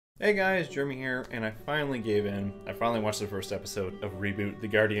Hey guys, Jeremy here, and I finally gave in. I finally watched the first episode of ReBoot The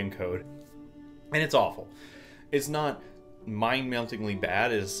Guardian Code, and it's awful. It's not mind-meltingly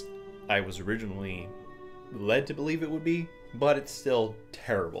bad as I was originally led to believe it would be, but it's still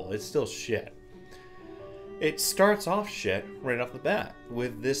terrible. It's still shit. It starts off shit right off the bat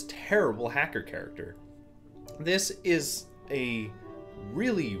with this terrible hacker character. This is a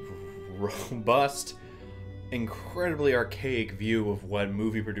really robust, incredibly archaic view of what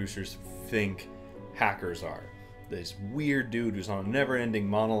movie producers think hackers are. This weird dude who's on a never-ending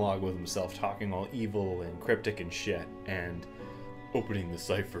monologue with himself, talking all evil and cryptic and shit, and opening the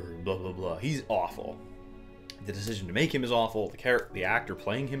cipher and blah blah blah. He's awful. The decision to make him is awful. The actor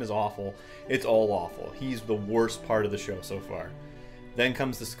playing him is awful. It's all awful. He's the worst part of the show so far. Then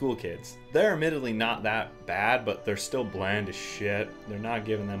comes the school kids. They're admittedly not that bad, but they're still bland as shit. They're not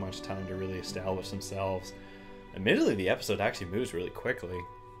given that much time to really establish themselves. Admittedly, the episode actually moves really quickly.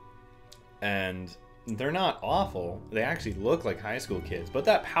 And they're not awful. They actually look like high school kids. But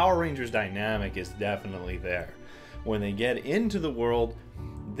that Power Rangers dynamic is definitely there. When they get into the world,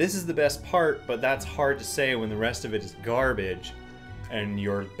 this is the best part, but that's hard to say when the rest of it is garbage and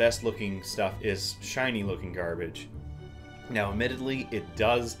your best looking stuff is shiny looking garbage. Now, admittedly, it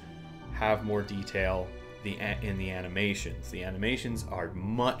does have more detail in the animations. The animations are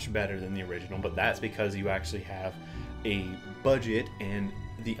much better than the original, but that's because you actually have a budget and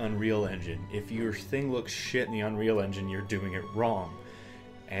the Unreal Engine. If your thing looks shit in the Unreal Engine, you're doing it wrong.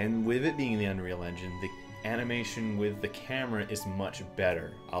 And with it being the Unreal Engine, the animation with the camera is much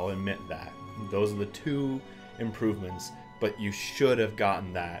better. I'll admit that. Those are the two improvements, but you should have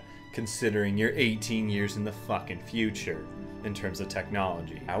gotten that considering you're 18 years in the fucking future in terms of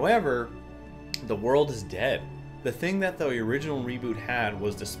technology. However, the world is dead. The thing that the original reboot had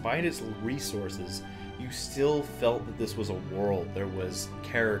was, despite its resources, you still felt that this was a world. There was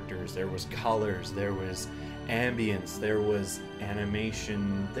characters, there was colors, there was ambience, there was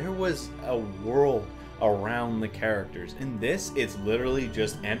animation, there was a world around the characters. In this, it's literally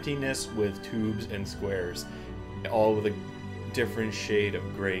just emptiness with tubes and squares, all with a different shade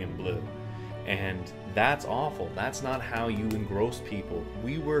of gray and blue. And that's awful. That's not how you engross people.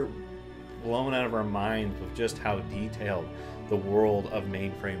 We were blown out of our minds with just how detailed the world of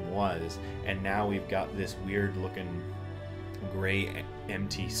Mainframe was, and now we've got this weird looking gray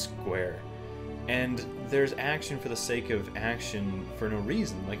empty square. And there's action for the sake of action for no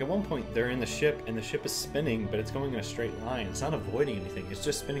reason. Like, at one point they're in the ship and the ship is spinning, but it's going in a straight line. It's not avoiding anything. It's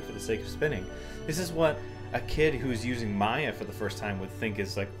just spinning for the sake of spinning. This is what a kid who's using Maya for the first time would think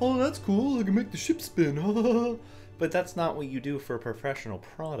is like, oh, that's cool, I can make the ship spin. But that's not what you do for a professional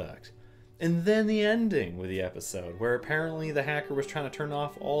product. And then the ending with the episode, where apparently the hacker was trying to turn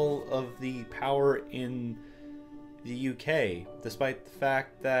off all of the power in the UK, despite the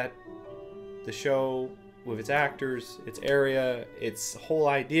fact that the show, with its actors, its area, its whole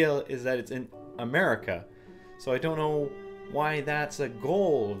idea is that it's in America. So I don't know why that's a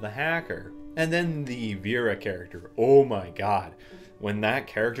goal of the hacker. And then the Vera character, oh my god. When that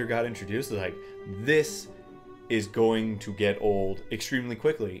character got introduced, it's like, this is going to get old extremely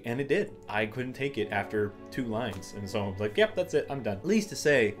quickly. And it did. I couldn't take it after 2 lines. And so I was like, yep, that's it, I'm done. At least to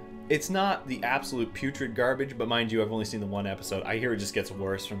say, it's not the absolute putrid garbage, but mind you, I've only seen the 1 episode. I hear it just gets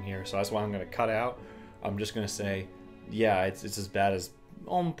worse from here, so that's why I'm going to cut out. I'm just going to say, yeah, it's as bad as,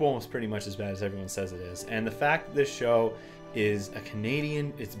 almost pretty much as bad as everyone says it is. And the fact that this show is a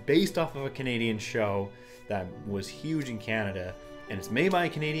Canadian, it's based off of a Canadian show that was huge in Canada, and it's made by a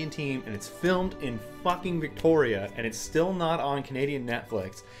Canadian team, and it's filmed in fucking Victoria, and it's still not on Canadian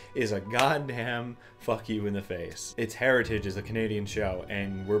Netflix, is a goddamn fuck you in the face. Its heritage is a Canadian show,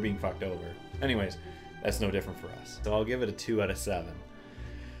 and we're being fucked over. Anyways, that's no different for us. So I'll give it a 2 out of 7.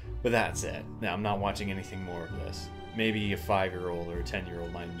 But that's it. Now, I'm not watching anything more of this. Maybe a 5-year-old or a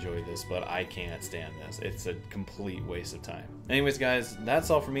 10-year-old might enjoy this, but I can't stand this. It's a complete waste of time. Anyways, guys, that's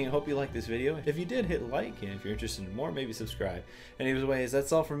all for me. I hope you liked this video. If you did, hit like, and if you're interested in more, maybe subscribe. Anyways,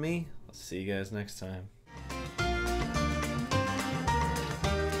 that's all from me. I'll see you guys next time.